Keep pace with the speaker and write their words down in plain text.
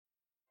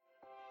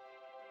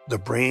The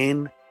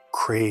brain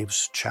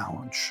craves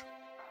challenge,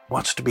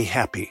 wants to be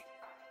happy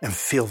and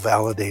feel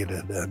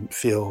validated and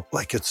feel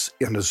like it's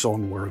in a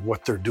zone where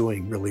what they're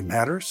doing really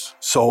matters.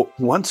 So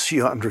once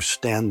you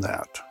understand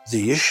that,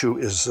 the issue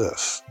is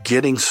this: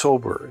 getting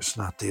sober is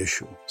not the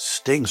issue.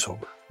 Staying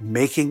sober,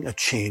 making a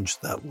change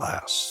that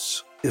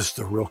lasts, is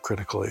the real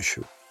critical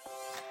issue.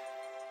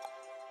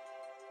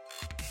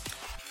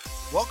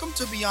 Welcome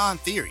to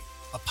Beyond Theory,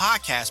 a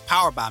podcast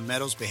powered by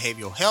Meadows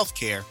Behavioral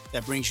Healthcare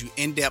that brings you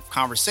in-depth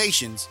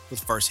conversations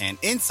with firsthand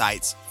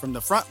insights from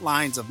the front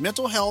lines of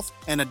mental health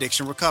and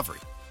addiction recovery.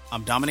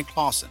 I'm Dominic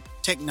Clausen.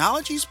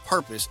 Technology's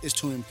purpose is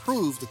to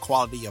improve the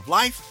quality of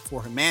life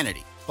for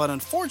humanity, but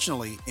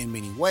unfortunately, in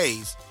many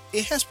ways,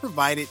 it has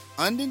provided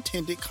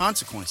unintended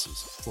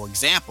consequences. For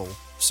example,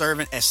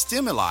 serving as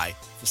stimuli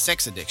for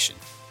sex addiction.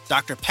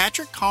 Dr.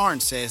 Patrick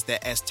Carnes says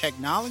that as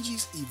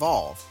technologies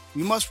evolve,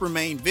 we must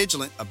remain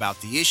vigilant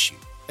about the issue,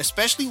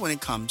 especially when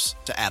it comes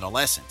to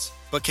adolescents.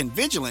 But can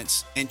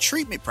vigilance and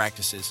treatment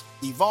practices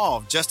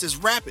evolve just as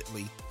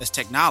rapidly as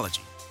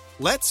technology?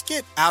 Let's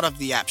get out of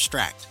the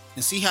abstract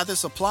and see how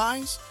this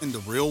applies in the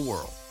real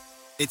world.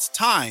 It's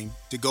time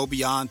to go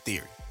beyond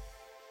theory.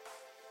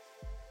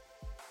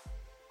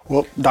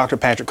 Well, Dr.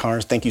 Patrick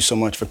Carnes, thank you so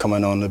much for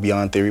coming on the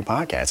Beyond Theory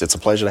podcast. It's a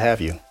pleasure to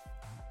have you.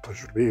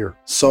 Pleasure to be here.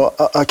 So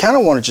I kind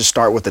of want to just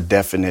start with the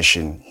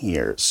definition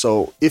here.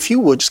 So if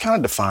you would just kind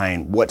of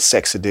define what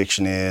sex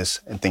addiction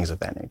is and things of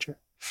that nature.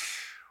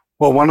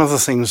 Well, one of the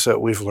things that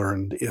we've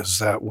learned is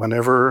that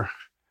whenever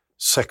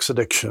sex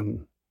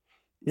addiction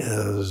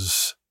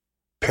is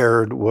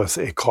paired with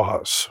a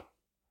cause,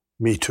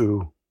 Me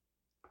Too,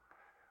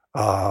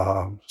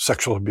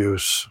 sexual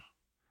abuse,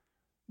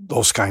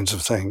 those kinds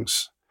of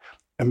things,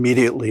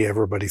 immediately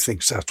everybody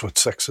thinks that's what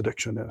sex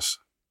addiction is.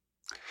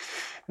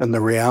 And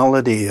the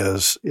reality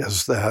is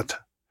that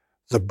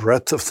the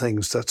breadth of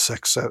things that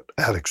sex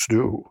addicts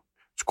do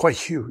is quite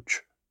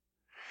huge.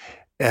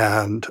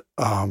 And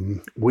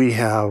we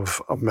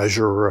have a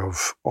measure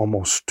of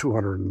almost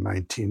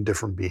 219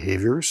 different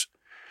behaviors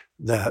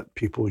that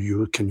people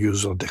can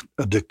use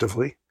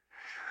addictively.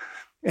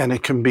 And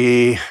it can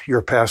be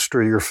your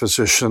pastor, your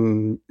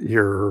physician,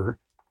 your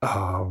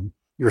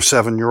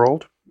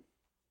 7-year-old.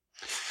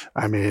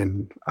 I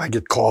mean, I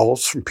get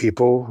calls from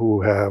people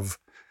who have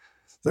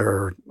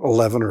their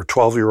 11 or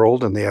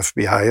 12-year-old and the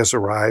FBI has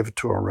arrived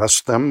to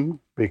arrest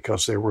them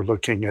because they were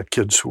looking at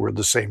kids who were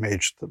the same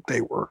age that they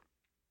were.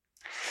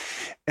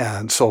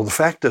 And so the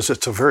fact is,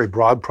 it's a very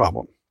broad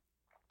problem.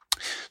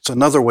 It's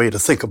another way to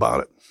think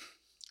about it.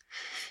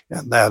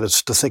 And that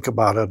is to think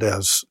about it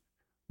as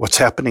what's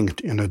happening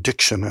in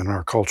addiction in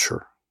our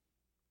culture.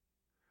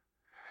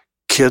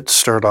 Kids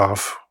start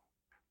off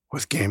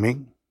with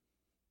gaming,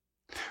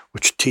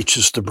 which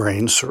teaches the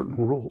brain certain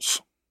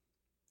rules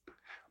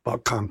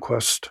about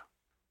conquest,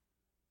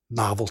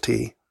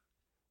 novelty,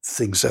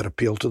 things that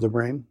appeal to the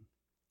brain.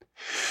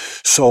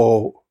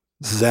 So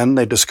then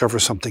they discover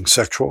something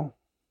sexual,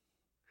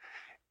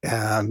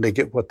 and they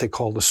get what they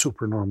call the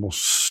supernormal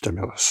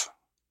stimulus.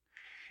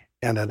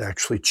 And it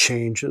actually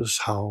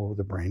changes how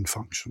the brain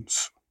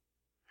functions.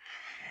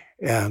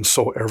 And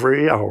so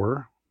every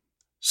hour,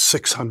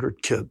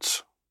 600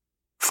 kids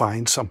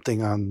find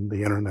something on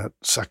the internet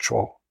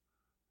sexual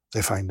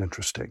they find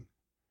interesting.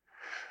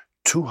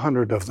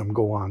 200 of them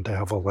go on to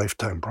have a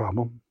lifetime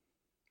problem.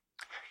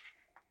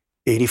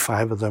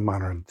 85 of them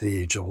are at the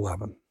age of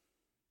 11.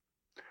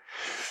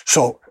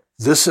 So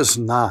this is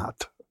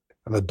not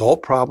an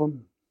adult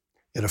problem.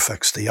 It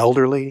affects the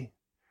elderly.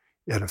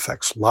 It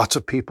affects lots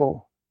of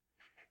people.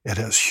 It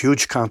has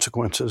huge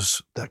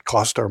consequences that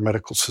cost our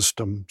medical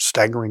system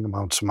staggering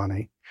amounts of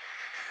money.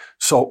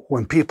 So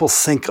when people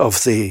think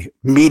of the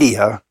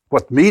media,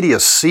 what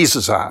media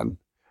seizes on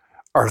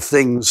are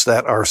things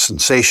that are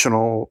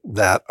sensational,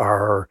 that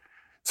are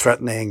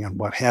threatening and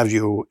what have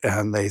you,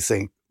 and they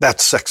think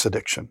that's sex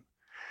addiction.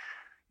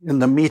 In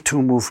the Me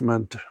Too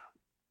movement,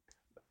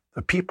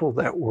 the people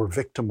that were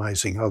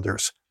victimizing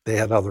others, they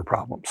had other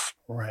problems.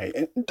 Right.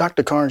 And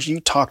Dr. Carnes,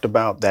 you talked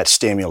about that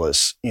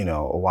stimulus,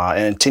 a while.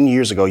 And 10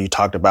 years ago, you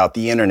talked about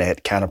the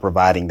internet kind of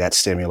providing that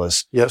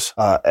stimulus. Yes.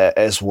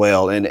 As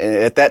well. And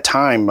at that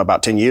time,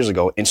 about 10 years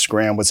ago,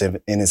 Instagram was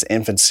in its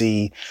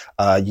infancy.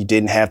 You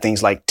didn't have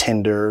things like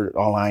Tinder,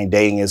 online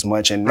dating as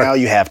much. And now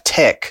you have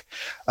tech.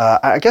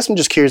 I guess I'm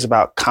just curious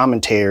about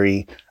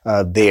commentary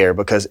there,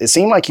 because it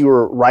seemed like you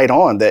were right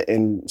on that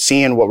in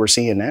seeing what we're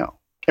seeing now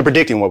and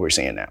predicting what we're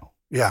seeing now.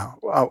 Yeah,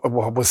 well,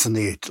 within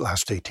the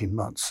last 18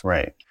 months.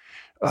 Right.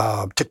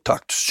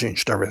 TikTok just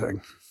changed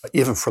everything,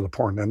 even for the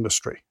porn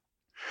industry.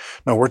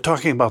 Now, we're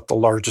talking about the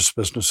largest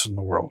business in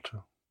the world.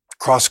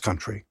 Cross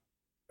country,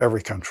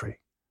 every country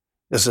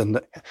is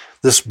in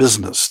this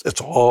business. They're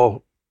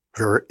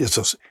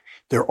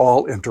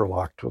all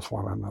interlocked with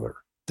one another.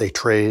 They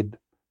trade,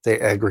 they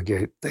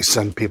aggregate, they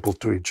send people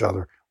to each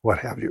other, what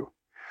have you.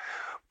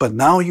 But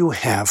now you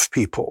have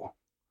people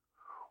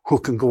who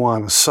can go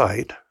on a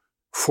site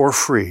for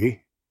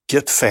free,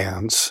 get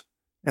fans,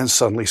 and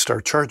suddenly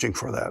start charging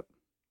for that.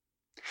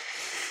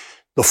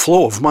 the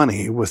flow of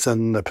money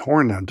within the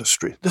porn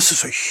industry. This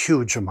is a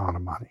huge amount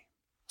of money.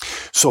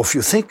 So if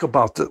you think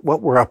about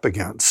what we're up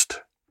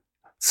against,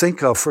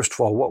 think of, first of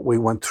all, what we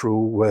went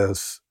through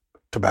with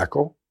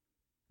tobacco,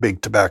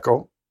 big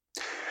tobacco.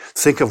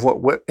 Think of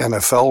what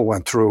NFL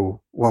went through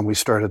when we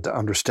started to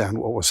understand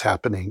what was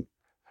happening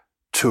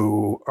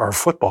to our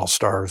football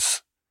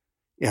stars.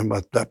 And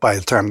that by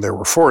the time they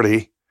were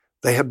 40,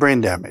 they had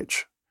brain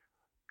damage.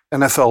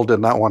 NFL did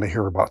not want to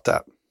hear about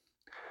that.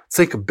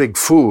 Think of big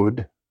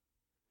food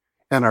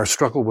and our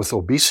struggle with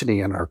obesity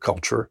in our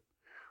culture,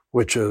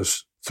 which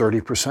is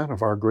 30%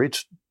 of our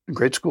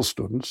grade school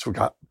students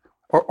are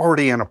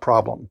already in a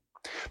problem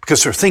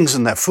because there are things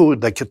in that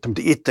food that get them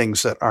to eat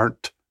things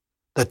that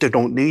they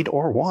don't need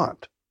or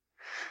want.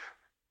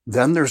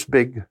 Then there's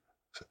big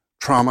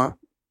trauma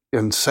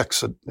in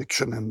sex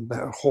addiction, and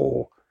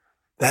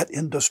that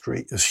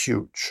industry is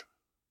huge.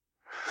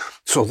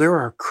 So there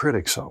are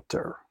critics out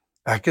there,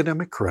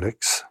 academic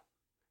critics,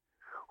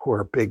 who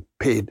are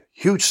paid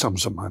huge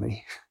sums of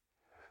money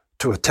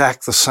to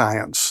attack the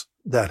science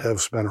that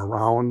has been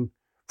around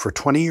for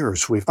 20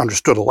 years. We've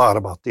understood a lot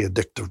about the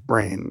addictive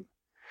brain.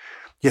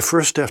 You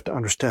first have to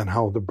understand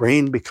how the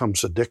brain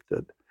becomes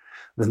addicted.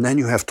 And then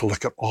you have to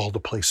look at all the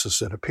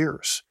places it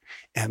appears.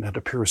 And it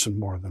appears in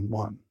more than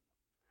one.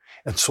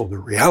 And so the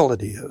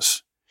reality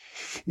is,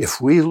 if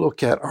we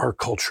look at our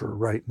culture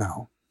right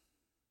now,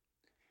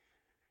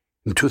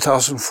 in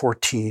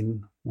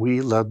 2014, we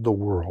led the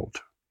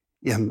world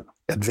in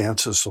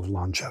advances of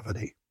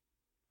longevity.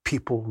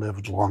 People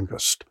lived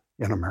longest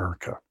in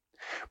America.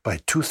 By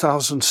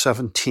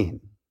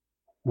 2017,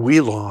 we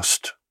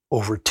lost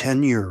over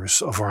 10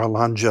 years of our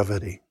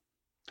longevity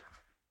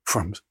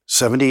from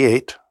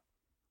 78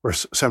 or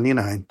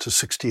 79 to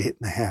 68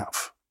 and a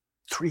half.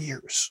 3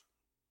 years.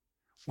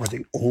 We're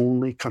the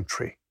only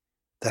country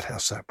that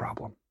has that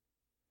problem.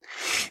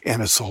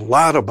 And it's a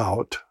lot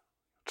about,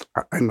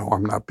 I know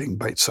I'm not being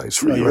bite-sized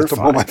for you at the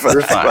moment.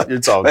 You're fine.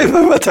 It's all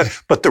good.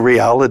 But the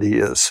reality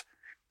is,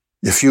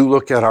 if you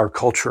look at our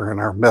culture and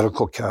our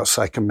medical costs,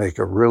 I can make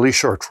it really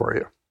short for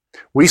you.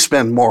 We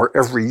spend more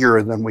every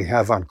year than we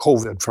have on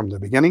COVID from the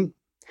beginning.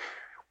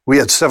 We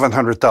had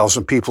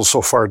 700,000 people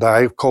so far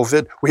die of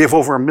COVID. We have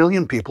over 1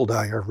 million people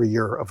die every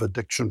year of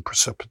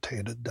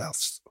addiction-precipitated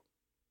deaths.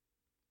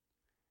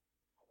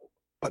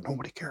 But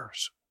nobody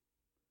cares.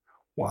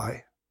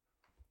 Why?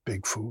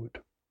 Big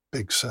food,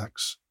 big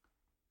sex,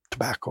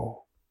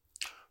 tobacco.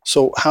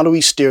 So how do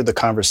we steer the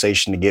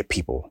conversation to get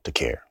people to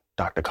care,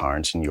 Dr.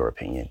 Carnes, in your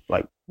opinion?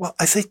 Well,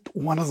 I think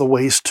one of the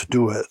ways to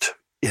do it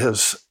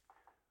is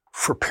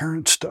for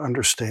parents to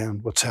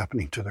understand what's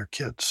happening to their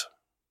kids.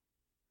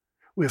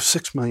 We have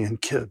 6 million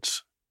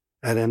kids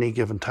at any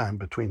given time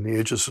between the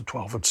ages of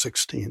 12 and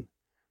 16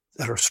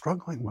 that are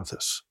struggling with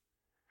this.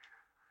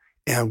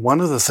 And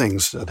one of the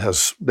things that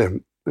has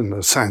been in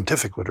the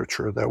scientific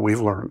literature that we've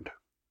learned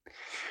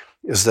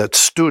is that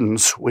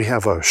students, we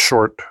have a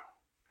short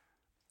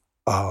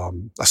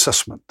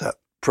assessment that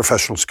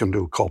professionals can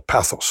do called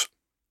Pathos.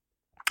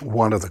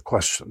 One of the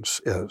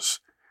questions is,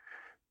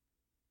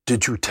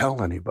 did you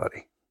tell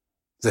anybody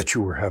that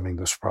you were having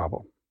this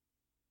problem?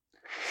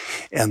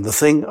 And the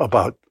thing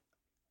about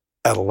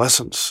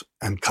adolescents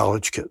and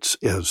college kids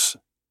is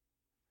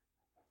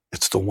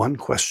it's the one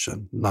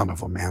question none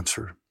of them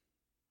answered.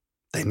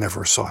 They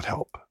never sought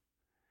help.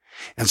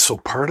 And so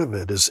part of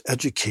it is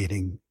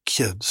educating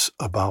kids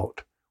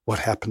about what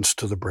happens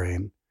to the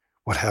brain,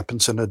 what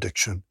happens in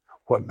addiction,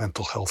 what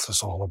mental health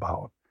is all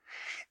about,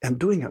 and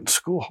doing it in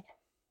school.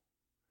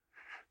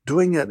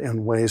 Doing it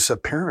in ways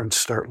that parents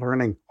start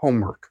learning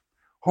homework.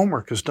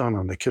 Homework is done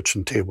on the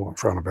kitchen table in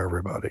front of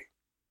everybody.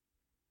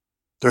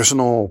 There's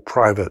no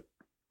private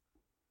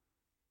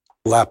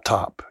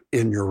laptop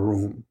in your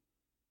room.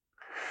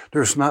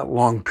 There's not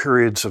long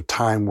periods of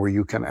time where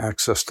you can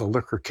access the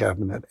liquor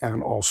cabinet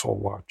and also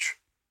watch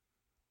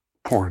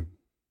porn.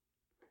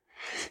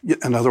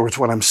 In other words,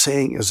 what I'm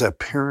saying is that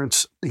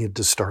parents need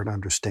to start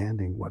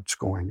understanding what's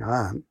going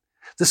on.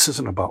 This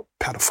isn't about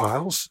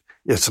pedophiles.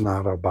 It's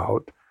not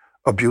about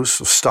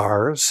abuse of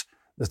stars.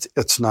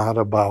 It's not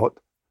about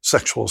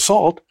sexual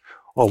assault,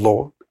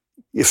 although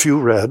if you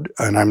read,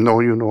 and I know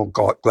you know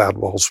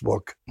Gladwell's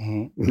book,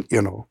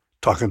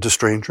 Talking to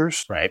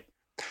Strangers. Right.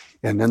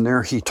 And in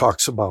there, he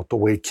talks about the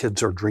way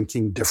kids are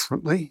drinking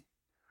differently.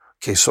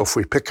 Okay, so if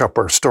we pick up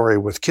our story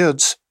with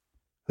kids,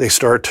 they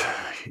get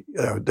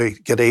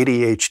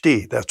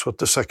ADHD. That's what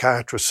the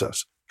psychiatrist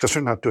says, because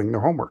they're not doing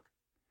their homework.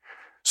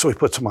 So he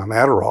puts them on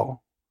Adderall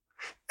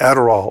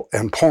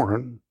and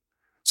porn.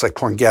 It's like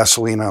pouring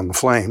gasoline on the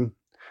flame.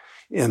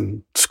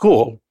 In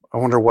school, I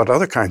wonder what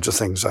other kinds of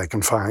things I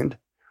can find.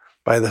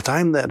 By the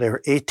time that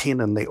they're 18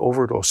 and they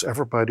overdose,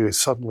 everybody is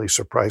suddenly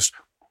surprised.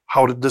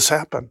 How did this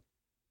happen?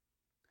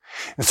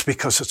 It's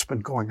because it's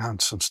been going on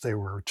since they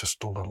were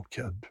just a little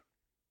kid.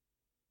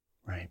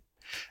 Right.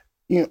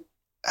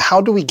 How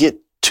do we get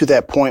to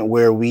that point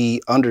where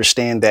we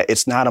understand that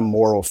it's not a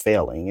moral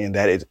failing and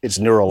that it's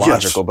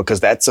neurological? Yes. Because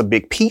that's a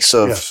big piece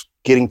of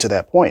getting to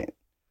that point.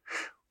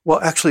 Well,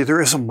 actually,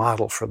 there is a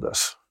model for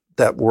this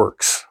that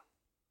works.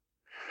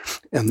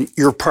 And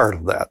you're part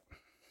of that.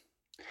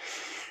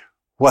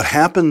 What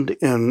happened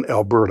in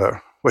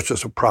Alberta, which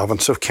is a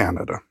province of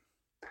Canada,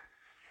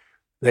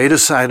 they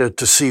decided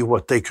to see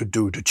what they could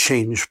do to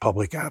change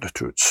public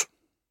attitudes.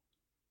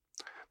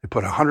 They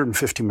put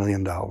 $150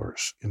 million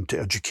into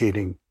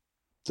educating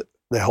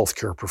the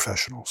healthcare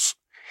professionals.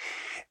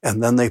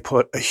 And then they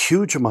put a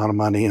huge amount of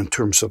money in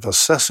terms of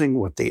assessing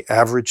what the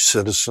average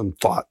citizen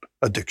thought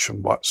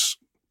addiction was.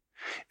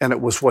 And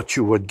it was what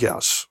you would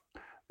guess.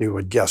 You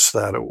would guess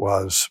that it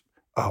was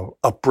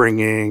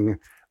upbringing,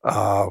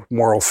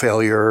 moral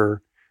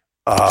failure,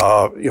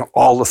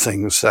 all the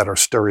things that are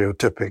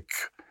stereotypic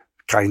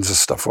kinds of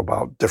stuff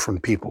about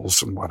different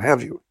peoples and what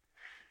have you.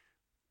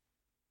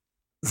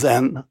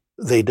 Then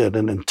they did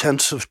an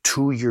intensive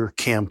 2-year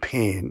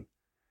campaign.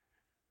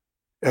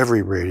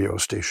 Every radio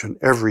station,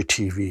 every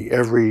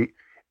TV,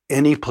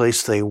 any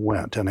place they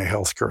went in a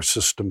healthcare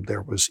system,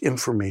 there was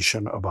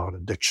information about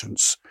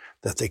addictions,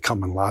 that they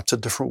come in lots of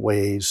different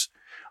ways,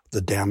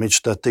 the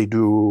damage that they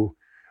do,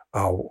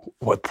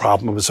 what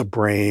problem is a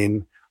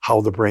brain, how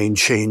the brain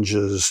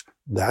changes,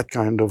 that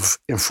kind of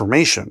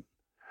information.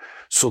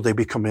 So they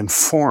become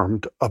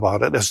informed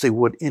about it as they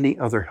would any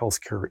other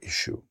healthcare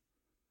issue.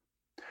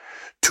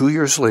 2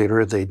 years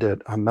later, they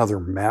did another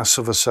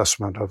massive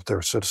assessment of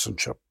their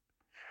citizenship.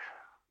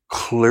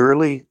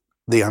 Clearly,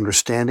 the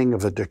understanding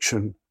of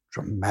addiction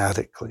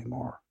dramatically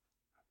more.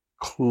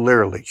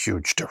 Clearly,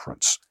 huge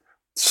difference.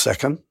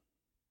 Second,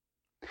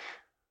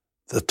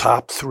 the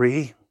top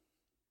 3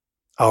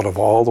 out of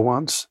all the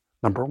ones,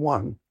 number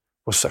 1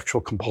 was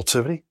sexual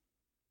compulsivity.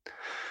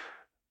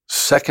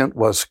 Second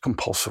was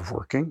compulsive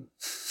working.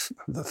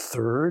 The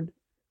third,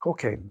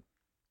 cocaine.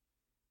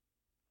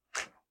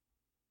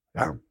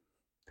 Yeah.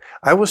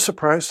 I was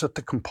surprised at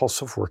the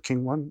compulsive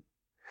working one,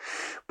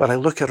 but I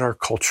look at our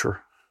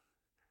culture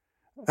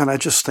and I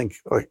just think,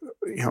 I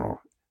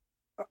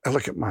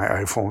look at my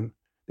iPhone.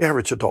 The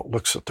average adult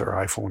looks at their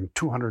iPhone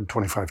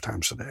 225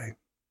 times a day.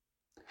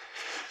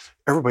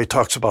 Everybody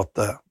talks about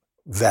the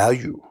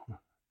value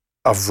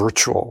of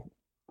virtual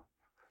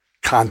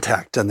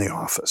contact in the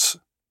office.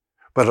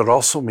 But it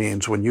also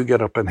means when you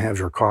get up and have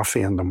your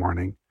coffee in the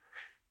morning,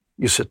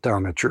 you sit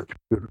down at your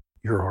computer,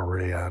 you're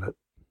already at it.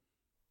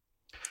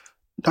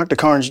 Dr.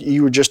 Carnes,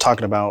 you were just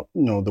talking about,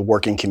 the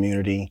working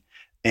community,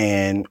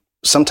 and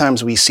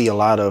sometimes we see a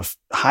lot of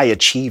high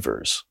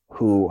achievers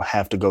who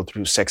have to go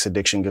through sex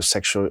addiction,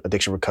 sexual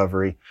addiction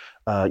recovery,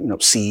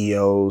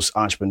 CEOs,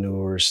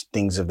 entrepreneurs,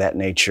 things of that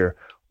nature.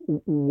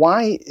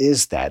 Why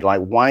is that?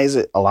 Why is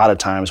it a lot of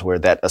times where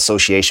that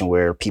association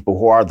where people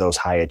who are those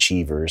high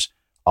achievers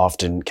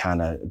often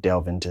kind of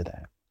delve into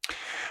that?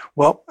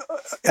 Well,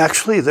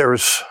 actually,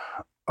 there's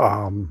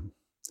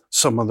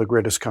some of the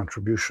greatest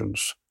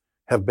contributions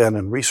have been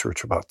in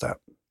research about that.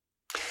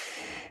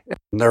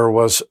 And there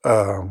was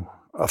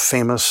a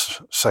famous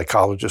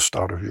psychologist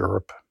out of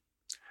Europe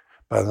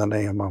by the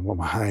name of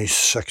Mihai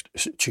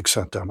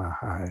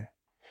Csikszentmihalyi,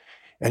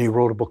 and he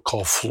wrote a book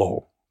called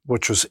Flow,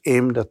 which was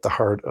aimed at the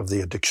heart of the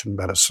addiction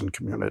medicine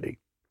community.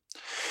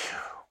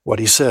 What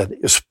he said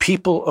is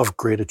people of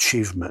great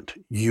achievement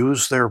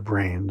use their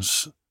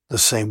brains the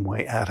same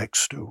way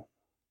addicts do.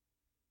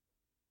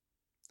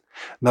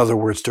 In other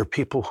words, they're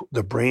people,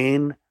 the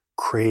brain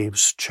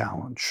craves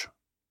challenge,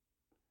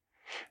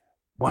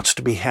 wants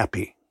to be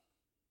happy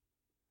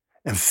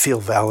and feel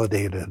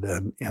validated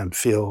and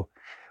feel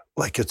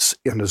like it's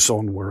in a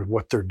zone where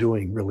what they're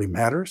doing really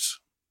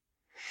matters.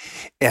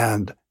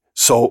 And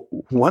so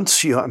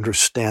once you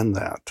understand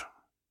that,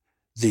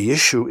 the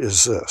issue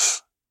is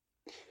this.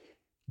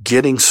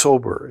 Getting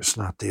sober is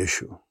not the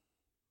issue.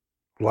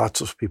 Lots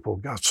of people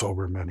got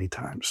sober many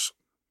times.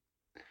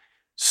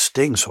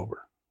 Staying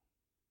sober,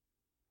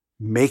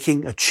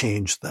 making a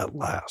change that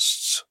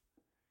lasts,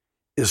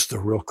 is the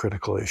real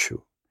critical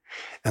issue.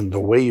 And the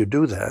way you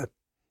do that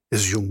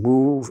is you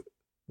move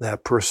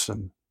that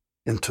person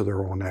into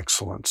their own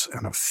excellence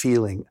and a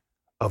feeling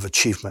of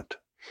achievement.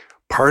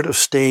 Part of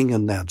staying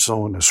in that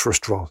zone is,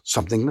 first of all,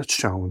 something that's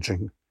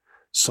challenging,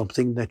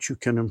 something that you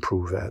can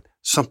improve at,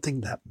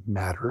 something that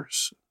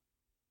matters.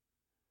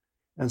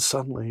 And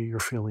suddenly you're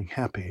feeling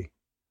happy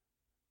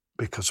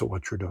because of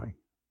what you're doing.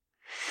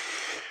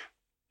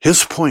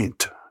 His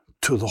point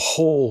to the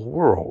whole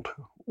world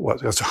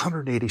was, there's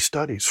 180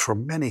 studies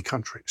from many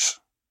countries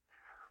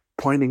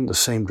pointing the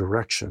same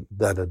direction,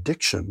 that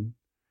addiction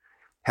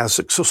has,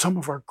 so some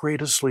of our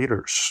greatest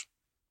leaders,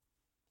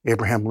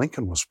 Abraham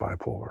Lincoln was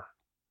bipolar.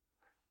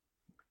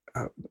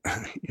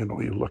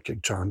 You look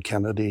at John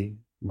Kennedy,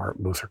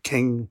 Martin Luther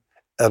King,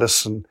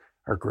 Edison,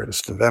 our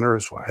greatest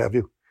inventors, what have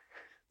you.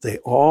 They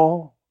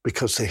all,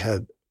 because they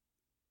had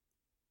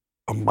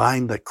a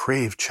mind that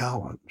craved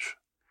challenge,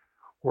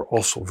 were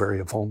also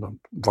very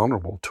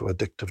vulnerable to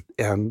addictive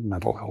and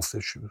mental health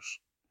issues.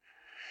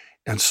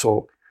 And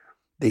so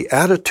the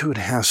attitude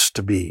has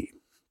to be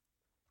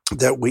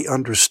that we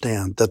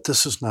understand that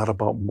this is not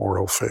about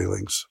moral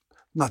failings,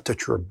 not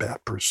that you're a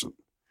bad person,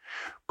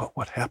 but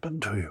what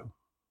happened to you?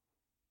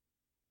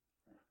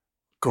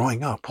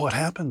 Growing up, what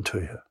happened to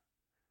you?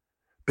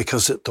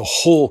 because the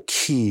whole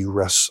key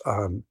rests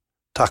on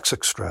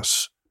toxic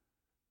stress,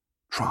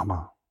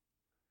 trauma,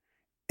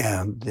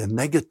 and the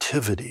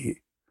negativity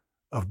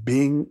of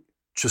being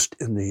just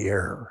in the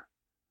air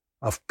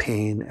of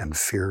pain and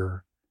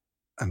fear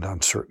and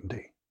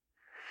uncertainty.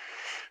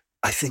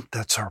 I think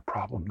that's our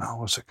problem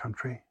now as a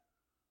country.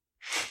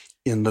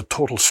 In the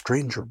Total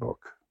Stranger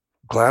book,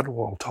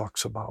 Gladwell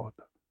talks about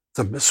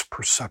the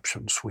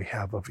misperceptions we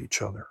have of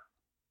each other.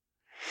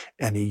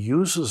 And he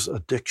uses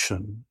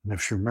addiction, and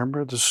if you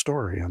remember the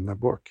story in the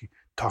book, he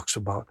talks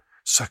about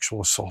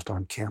sexual assault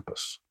on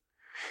campus.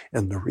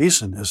 And the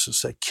reason is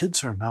that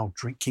kids are now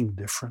drinking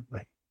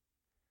differently.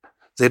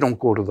 They don't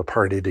go to the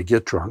party to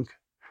get drunk.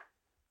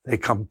 They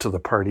come to the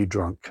party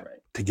drunk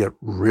to get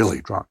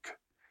really drunk.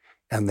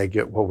 And they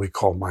get what we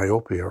call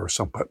myopia, or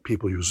some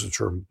people use the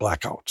term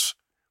blackouts,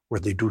 where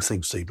they do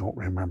things they don't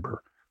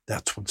remember.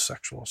 That's when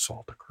sexual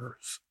assault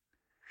occurs.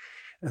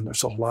 And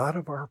there's a lot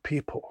of our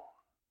people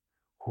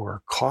who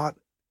are caught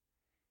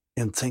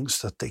in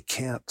things that they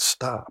can't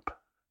stop,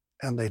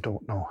 and they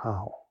don't know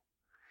how.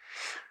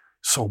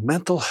 So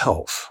mental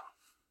health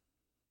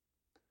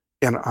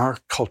in our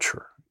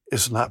culture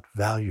is not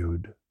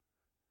valued,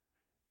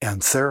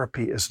 and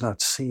therapy is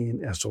not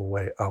seen as a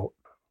way out.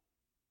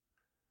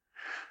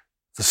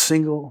 The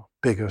single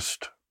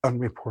biggest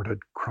unreported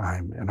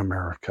crime in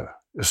America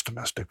is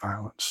domestic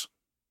violence.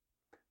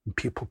 And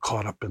people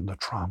caught up in the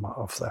trauma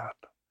of that.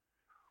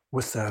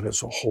 With that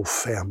is a whole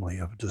family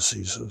of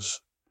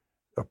diseases,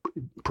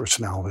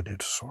 personality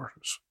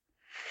disorders.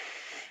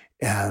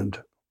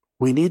 And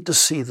we need to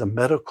see the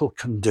medical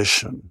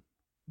condition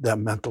that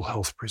mental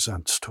health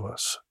presents to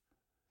us.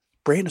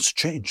 Brain has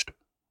changed.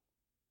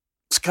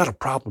 It's got a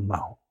problem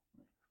now.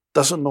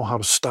 Doesn't know how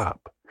to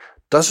stop.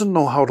 Doesn't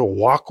know how to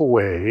walk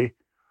away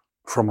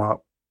from a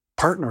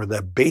partner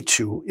that baits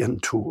you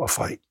into a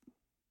fight.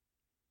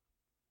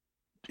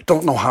 You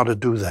don't know how to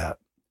do that.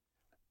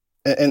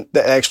 And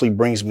that actually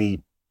brings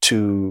me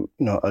to,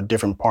 a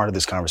different part of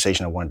this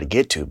conversation I wanted to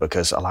get to,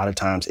 because a lot of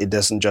times it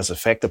doesn't just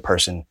affect the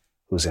person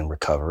who's in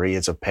recovery.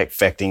 It's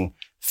affecting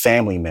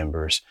family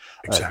members.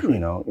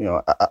 Exactly.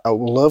 I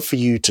would love for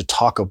you to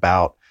talk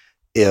about,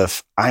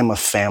 if I'm a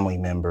family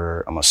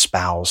member, I'm a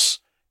spouse,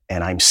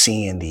 and I'm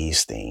seeing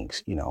these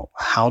things,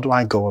 how do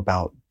I go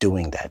about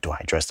doing that? Do I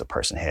address the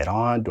person head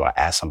on? Do I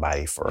ask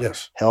somebody for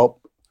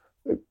help?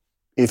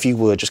 If you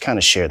would, just kind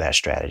of share that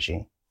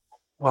strategy.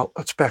 Well,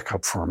 let's back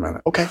up for a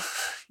minute. Okay.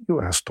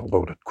 You asked a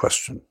loaded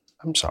question.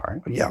 I'm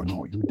sorry. Yeah,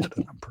 no, you did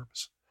it on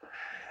purpose.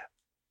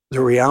 The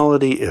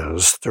reality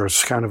is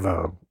there's kind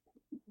of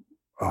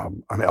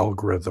an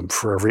algorithm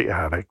for every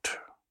addict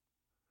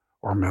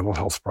or mental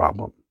health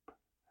problem.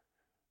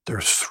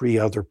 There's 3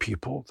 other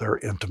people that are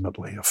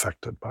intimately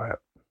affected by it.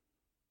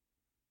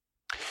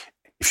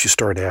 If you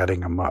start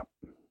adding them up,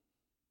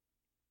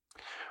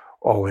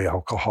 all the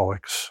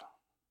alcoholics,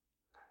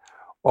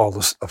 all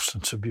the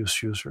substance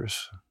abuse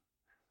users,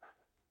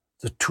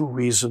 the 2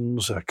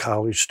 reasons that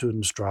college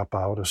students drop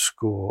out of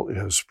school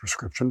is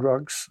prescription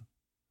drugs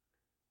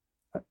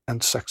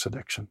and sex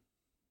addiction.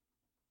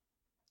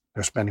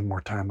 They're spending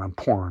more time on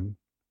porn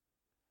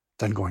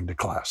than going to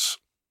class.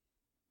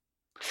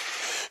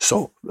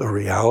 So the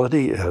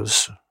reality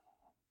is,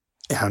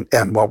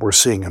 and what we're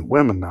seeing in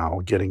women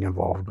now getting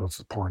involved with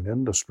the porn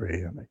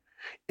industry,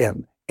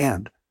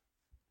 and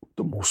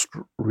the most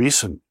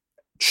recent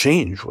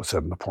change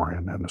within the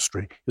porn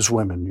industry is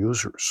women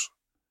users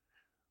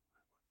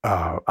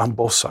on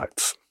both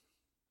sides.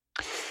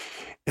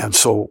 And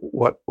so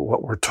what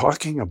we're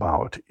talking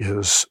about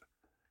is,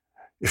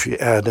 if you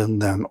add in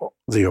then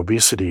the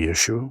obesity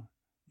issue,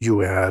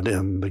 you add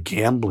in the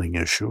gambling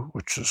issue,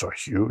 which is a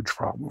huge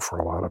problem for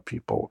a lot of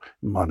people,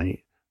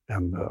 money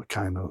and the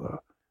kind of the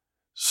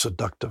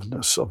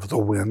seductiveness of the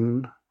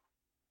win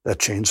that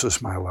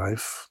changes my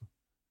life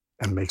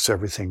and makes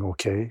everything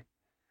okay.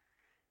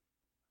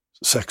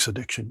 Sex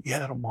addiction, you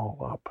add them all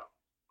up.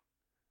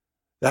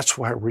 That's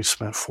why we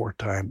spent 4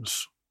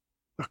 times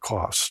the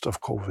cost of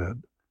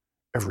COVID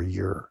every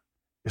year,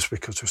 is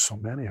because there's so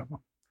many of them.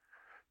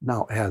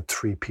 Now add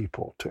 3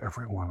 people to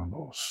every one of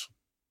those.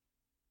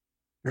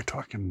 You're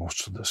talking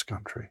most of this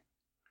country.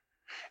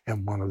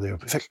 And one of the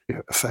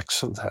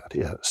effects of that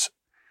is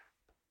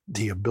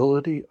the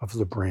ability of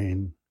the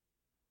brain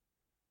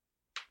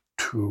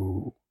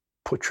to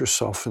put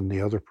yourself in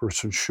the other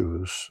person's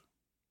shoes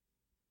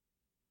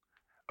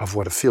of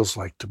what it feels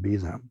like to be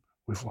them.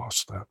 We've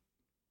lost that.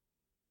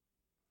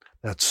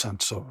 That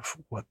sense of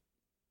what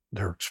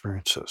their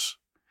experience is.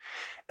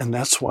 And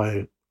that's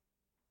why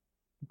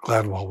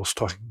Gladwell was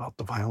talking about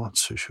the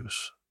violence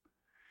issues.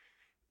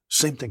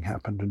 Same thing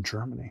happened in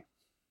Germany.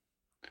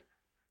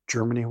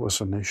 Germany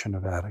was a nation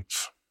of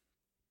addicts.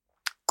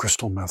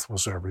 Crystal meth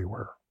was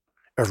everywhere.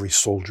 Every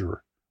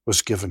soldier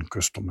was given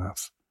crystal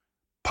meth.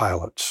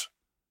 Pilots,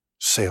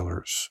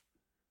 sailors,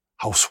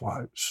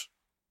 housewives,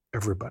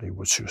 everybody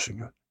was using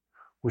it,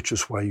 which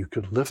is why you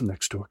could live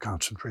next to a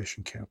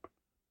concentration camp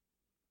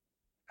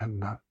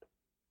and not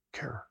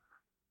care.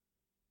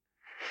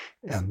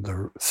 And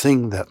the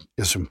thing that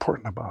is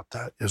important about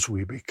that is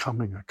we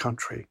becoming a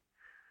country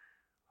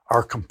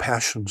our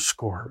compassion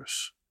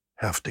scores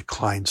have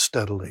declined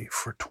steadily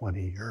for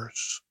 20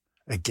 years.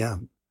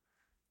 Again,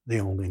 the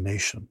only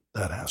nation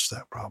that has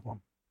that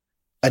problem.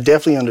 I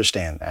definitely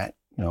understand that,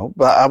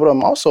 but I would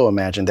also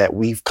imagine that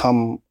we've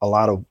come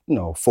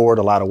forward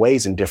a lot of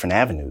ways in different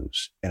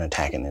avenues in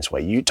attacking this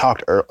way. You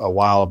talked a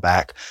while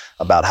back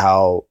about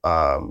how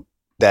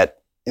that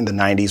in the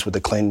 90s with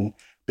the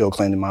Bill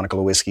Clinton, Monica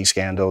Lewinsky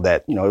scandal,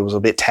 that, it was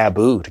a bit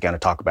taboo to kind of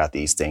talk about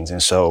these things.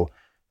 And so,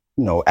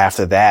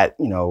 after that,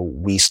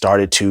 we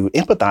started to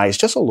empathize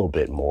just a little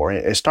bit more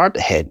and start to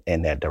head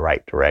in the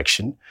right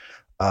direction.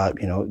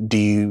 Do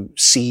you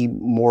see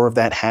more of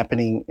that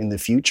happening in the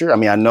future? I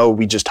mean, I know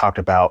we just talked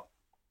about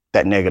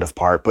that negative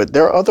part, but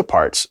there are other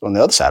parts on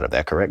the other side of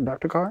that, correct,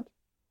 Dr. Card?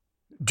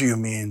 Do you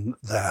mean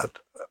that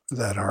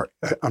our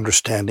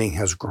understanding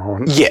has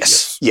grown?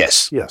 Yes.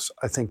 Yes,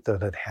 I think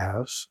that it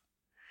has.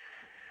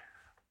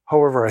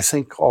 However, I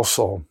think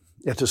also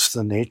it is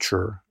the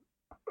nature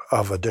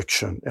of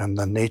addiction and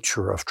the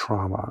nature of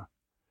trauma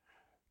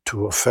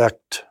to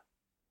affect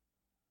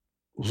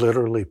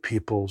literally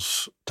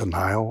people's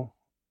denial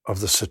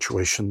of the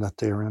situation that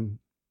they're in.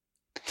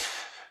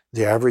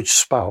 The average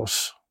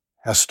spouse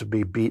has to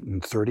be beaten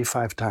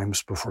 35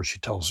 times before she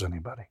tells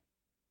anybody.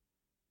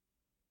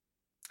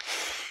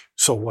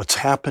 So what's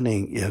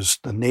happening is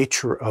the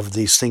nature of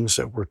these things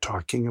that we're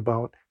talking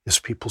about is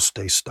people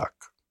stay stuck.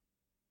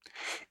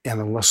 And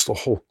unless the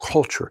whole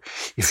culture,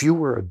 if you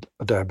were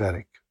a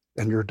diabetic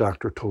and your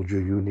doctor told you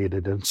you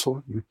needed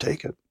insulin, you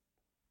take it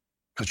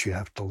because you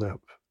have to live.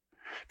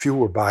 If you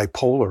were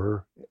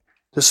bipolar,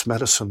 this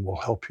medicine will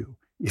help you.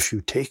 If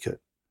you take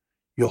it,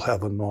 you'll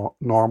have a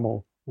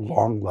normal,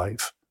 long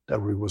life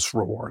that was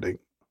rewarding.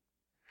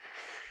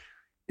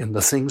 In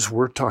the things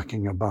we're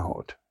talking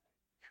about,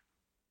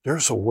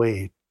 there's a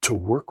way to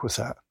work with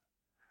that,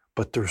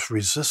 but there's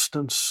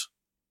resistance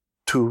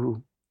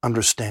to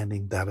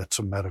understanding that it's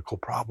a medical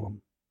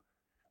problem.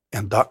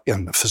 And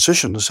the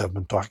physicians have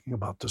been talking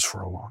about this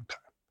for a long time.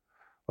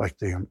 Like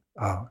the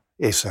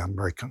ASAM,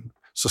 American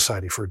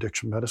Society for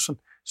Addiction Medicine,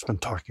 has been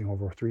talking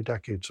over 3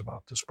 decades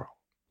about this problem.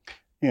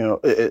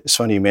 It's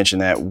funny you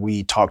mentioned that.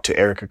 We talked to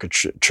Erica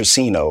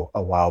Tricino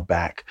a while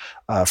back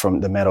from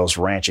the Meadows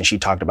Ranch, and she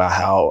talked about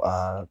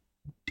how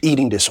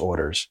eating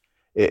disorders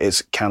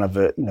is kind of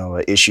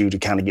an issue to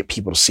kind of get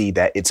people to see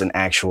that it's an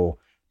actual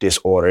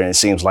disorder. And it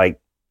seems like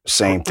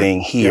same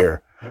thing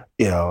here.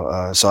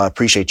 Yep. So I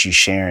appreciate you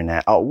sharing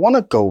that. I want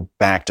to go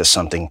back to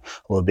something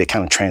a little bit,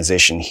 kind of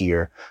transition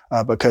here,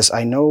 because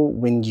I know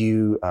when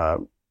you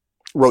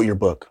wrote your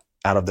book,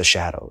 Out of the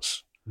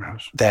Shadows,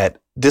 yes,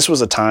 that this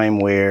was a time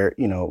where,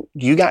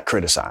 you got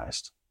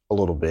criticized a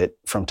little bit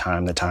from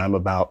time to time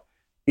about,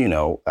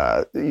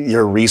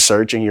 your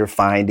research and your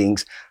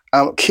findings.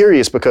 I'm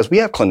curious because we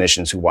have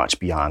clinicians who watch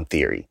Beyond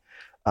Theory.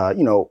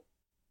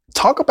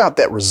 Talk about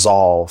that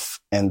resolve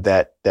and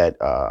that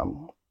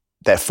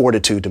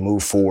fortitude to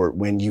move forward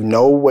when you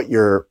know what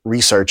you're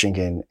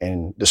researching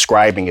and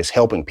describing is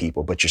helping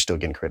people, but you're still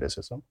getting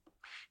criticism.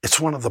 It's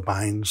one of the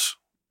binds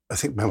I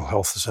think mental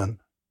health is in,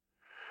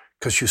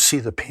 because you see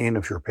the pain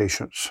of your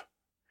patients,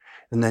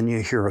 and then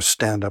you hear a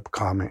stand-up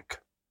comic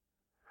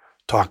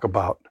talk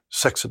about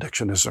sex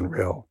addiction isn't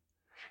real.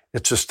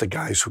 It's just the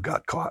guys who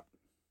got caught.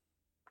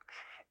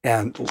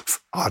 And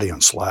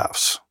audience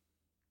laughs.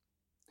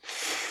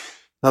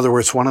 In other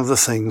words, one of the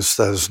things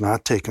that is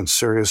not taken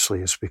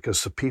seriously is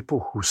because the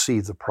people who see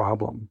the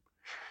problem,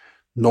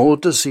 no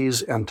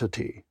disease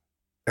entity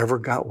ever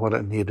got what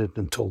it needed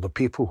until the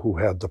people who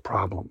had the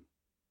problem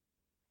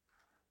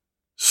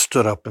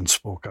stood up and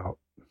spoke out.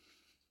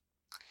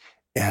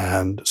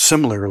 And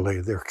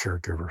similarly, they're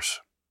caregivers.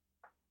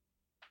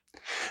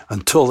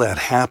 Until that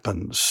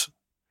happens,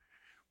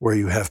 where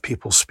you have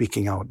people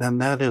speaking out,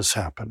 and that is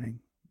happening.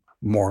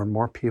 More and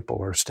more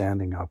people are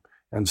standing up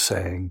and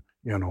saying,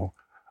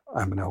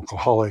 I'm an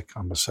alcoholic,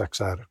 I'm a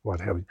sex addict,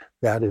 what have you.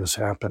 That is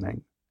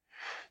happening.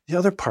 The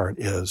other part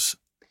is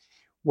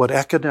what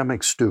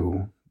academics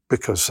do,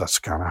 because that's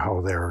kind of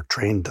how they're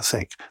trained to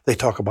think. They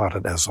talk about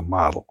it as a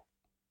model.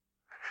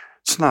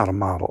 It's not a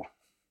model.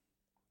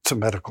 It's a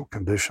medical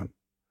condition.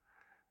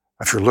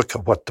 If you look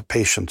at what the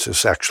patient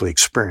is actually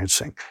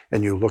experiencing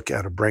and you look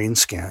at a brain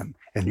scan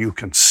and you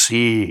can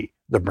see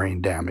the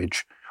brain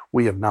damage,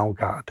 we have now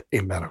got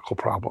a medical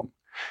problem.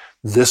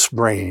 This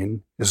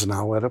brain is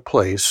now at a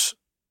place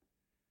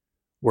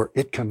where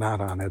it cannot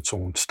on its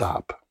own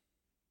stop.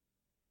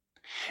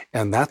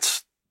 And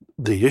that's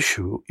the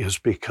issue, is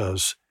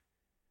because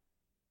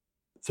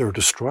they're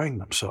destroying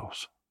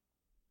themselves.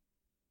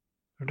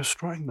 They're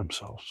destroying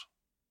themselves.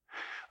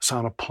 I was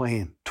on a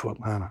plane to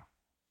Atlanta.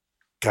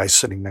 Guy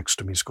sitting next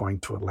to me is going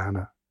to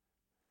Atlanta.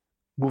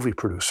 Movie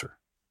producer.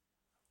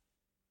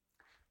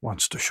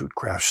 Wants to shoot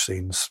crash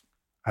scenes.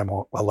 I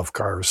love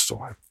cars, so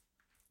I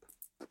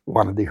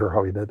wanted to hear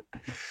how he did.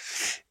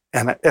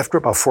 And after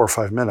about 4 or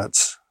 5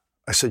 minutes,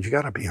 I said, you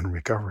got to be in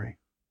recovery.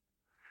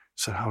 I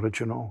said, how did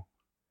you know?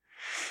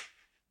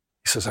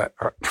 He says, I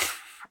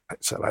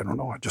said, I don't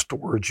know, just the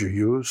words you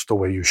use, the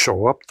way you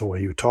show up, the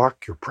way you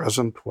talk, you're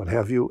present, what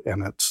have you.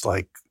 And it's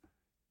like,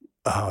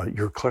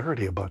 your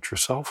clarity about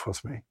yourself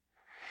with me.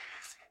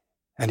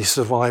 And he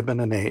said, well, I've been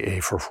in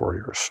AA for 4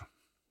 years.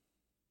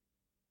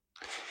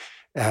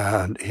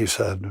 And he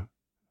said,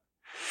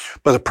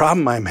 but the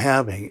problem I'm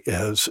having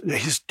is,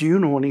 do you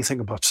know anything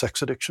about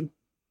sex addiction?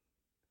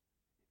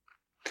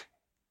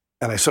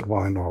 And I said,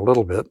 well, I know a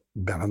little bit,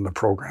 been in the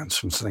program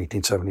since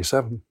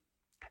 1977.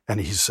 And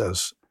he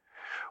says,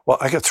 well,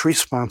 I got 3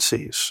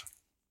 sponsees,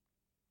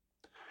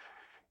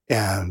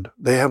 and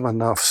they have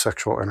enough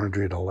sexual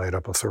energy to light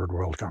up a third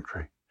world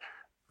country.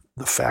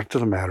 The fact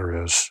of the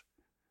matter is,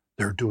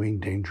 they're doing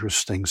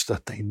dangerous things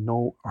that they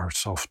know are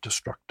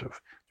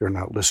self-destructive. They're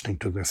not listening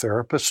to their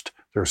therapist,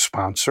 their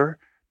sponsor,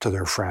 to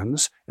their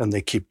friends, and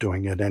they keep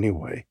doing it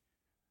anyway.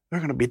 They're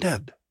going to be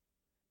dead.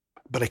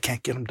 But I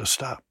can't get them to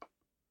stop.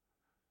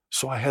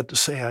 So I had to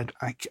say,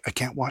 I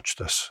can't watch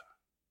this.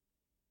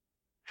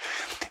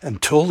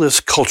 Until this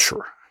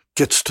culture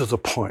gets to the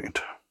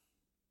point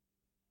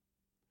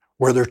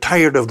where they're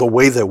tired of the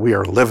way that we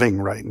are living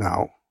right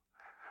now,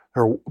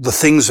 or the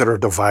things that are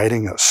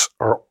dividing us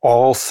are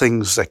all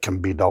things that can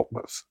be dealt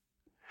with.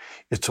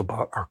 It's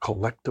about our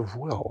collective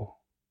will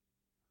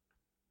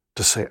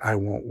to say, I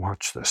won't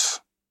watch this.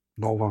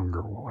 No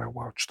longer will I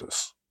watch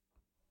this.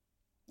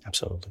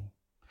 Absolutely.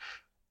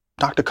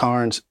 Dr.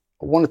 Carnes,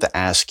 I wanted to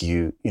ask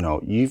you,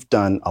 you've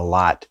done a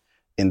lot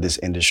in this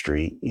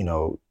industry,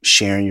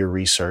 sharing your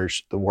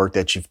research, the work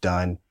that you've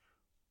done.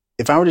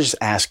 If I were to just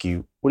ask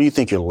you, what do you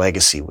think your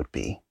legacy would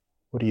be?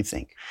 What do you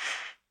think?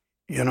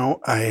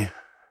 I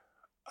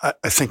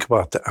think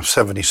about that. I'm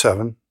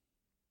 77,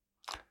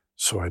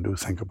 so I do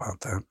think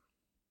about that.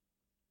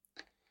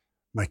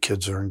 My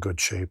kids are in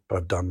good shape.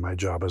 I've done my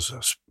job as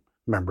a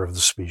member of the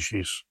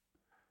species.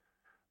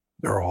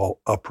 They're all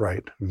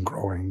upright and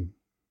growing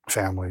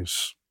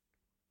families,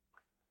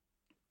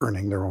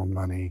 earning their own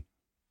money.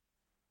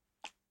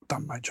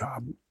 Done my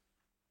job. And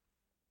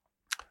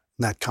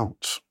that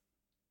counts.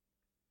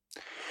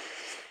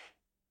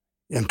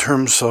 In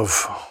terms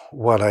of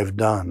what I've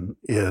done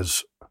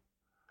is,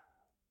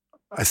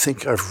 I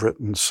think I've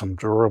written some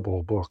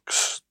durable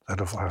books that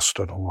have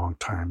lasted a long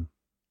time.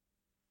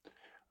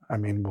 I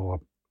mean,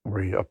 we'll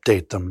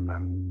update them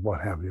and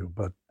what have you,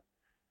 but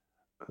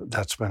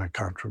that's been a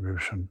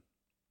contribution.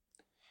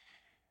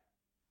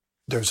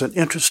 There's an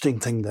interesting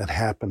thing that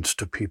happens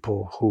to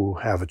people who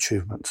have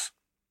achievements.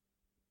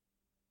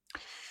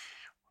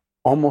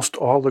 Almost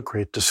all the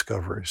great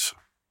discoveries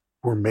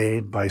were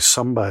made by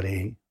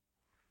somebody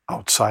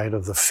outside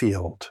of the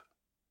field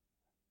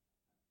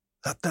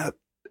that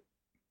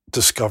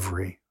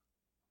discovery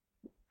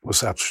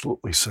was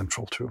absolutely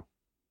central to.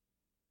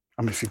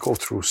 I mean, if you go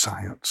through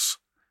science,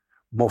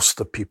 most of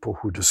the people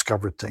who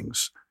discovered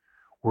things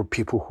were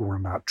people who were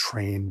not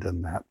trained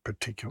in that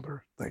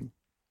particular thing.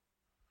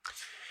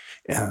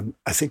 And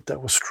I think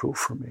that was true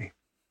for me.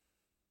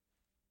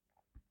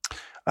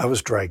 I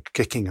was dragged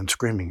kicking and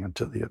screaming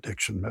into the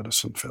addiction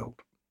medicine field.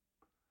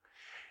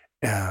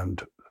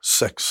 And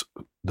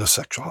the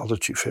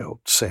sexology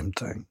field, same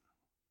thing.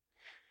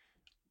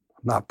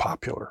 Not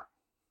popular,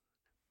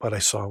 but I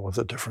saw with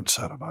a different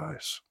set of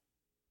eyes.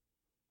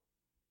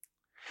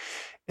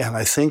 And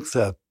I think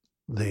that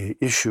the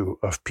issue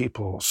of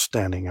people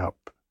standing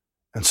up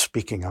and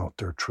speaking out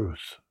their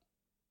truth,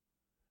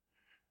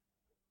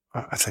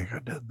 I think I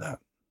did that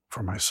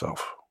for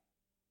myself.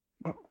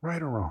 But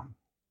right or wrong,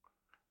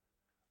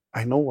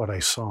 I know what I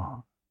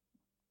saw.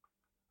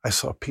 I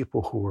saw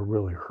people who were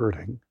really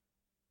hurting,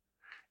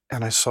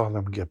 and I saw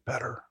them get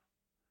better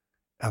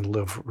and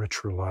live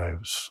richer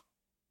lives.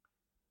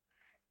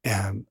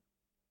 And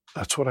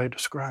that's what I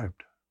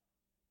described.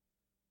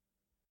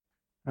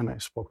 And I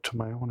spoke to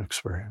my own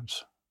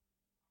experience.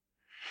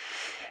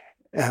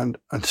 And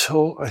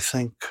until I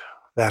think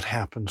that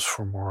happens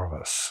for more of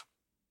us,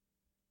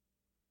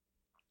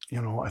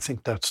 I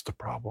think that's the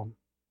problem.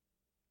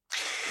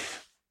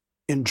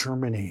 In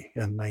Germany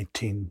in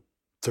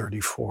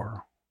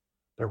 1934,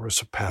 there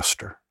was a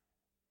pastor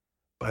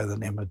by the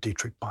name of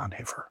Dietrich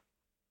Bonhoeffer,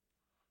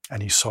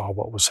 and he saw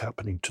what was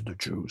happening to the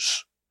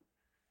Jews.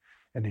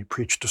 And he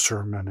preached a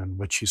sermon in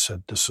which he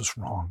said, this is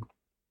wrong.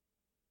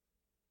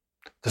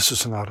 This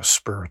is not a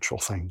spiritual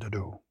thing to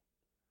do.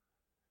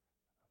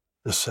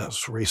 This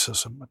has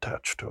racism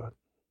attached to it.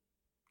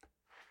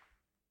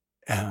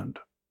 And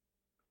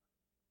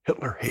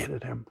Hitler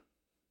hated him,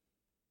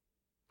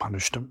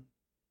 punished him,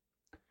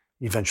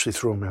 eventually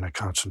threw him in a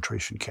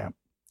concentration camp.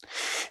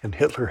 And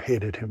Hitler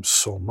hated him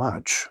so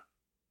much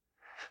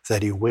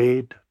that he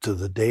waited to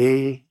the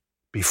day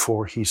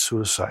before he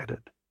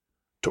suicided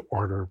to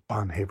order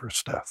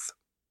Bonhoeffer's death.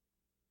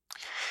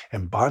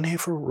 And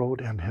Bonhoeffer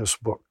wrote in his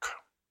book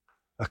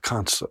a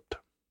concept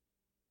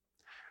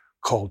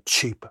called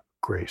cheap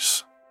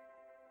grace.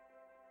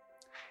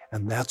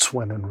 And that's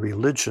when in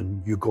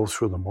religion you go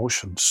through the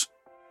motions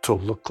to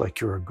look like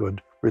you're a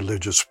good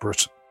religious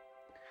person.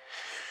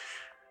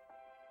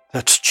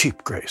 That's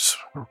cheap grace,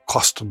 or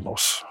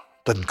kostenlos.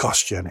 Doesn't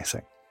cost you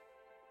anything.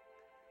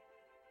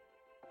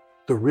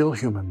 The real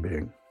human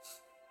being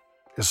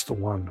is the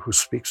one who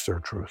speaks their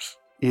truth,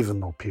 even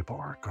though people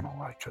aren't going to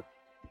like it.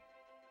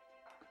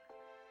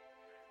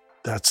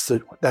 That's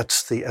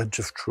the edge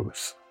of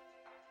truth,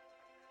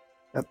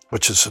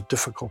 which is a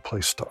difficult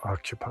place to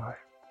occupy.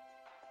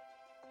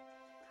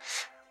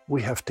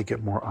 We have to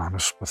get more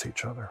honest with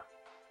each other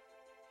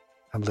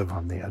and live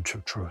on the edge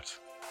of truth.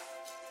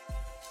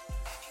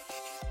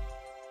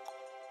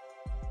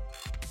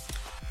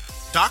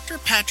 Dr.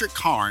 Patrick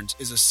Carnes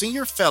is a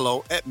senior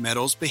fellow at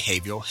Meadows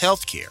Behavioral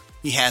Healthcare.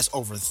 He has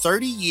over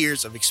 30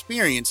 years of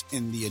experience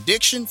in the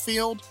addiction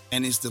field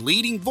and is the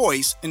leading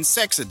voice in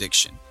sex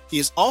addiction. He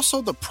is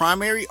also the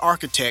primary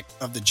architect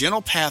of the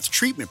Gentle Path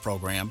Treatment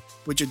Program,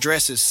 which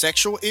addresses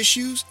sexual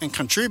issues and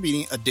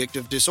contributing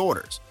addictive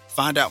disorders.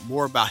 Find out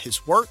more about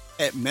his work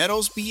at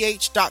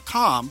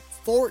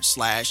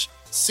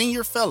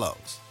meadowsbh.com/senior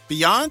fellows.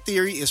 Beyond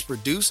Theory is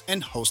produced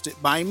and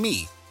hosted by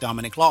me,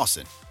 Dominic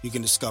Lawson. You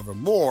can discover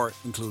more,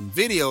 including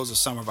videos of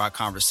some of our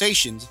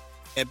conversations,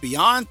 at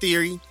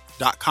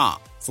beyondtheory.com.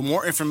 For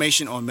more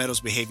information on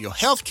Meadows Behavioral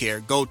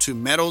Healthcare, go to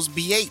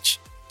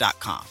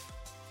meadowsbh.com.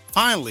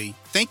 Finally,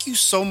 thank you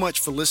so much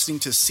for listening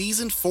to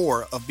Season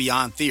 4 of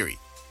Beyond Theory.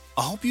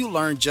 I hope you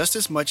learned just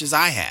as much as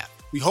I have.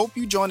 We hope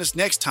you join us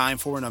next time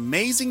for an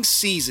amazing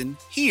season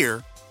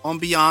here on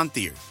Beyond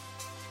Theory.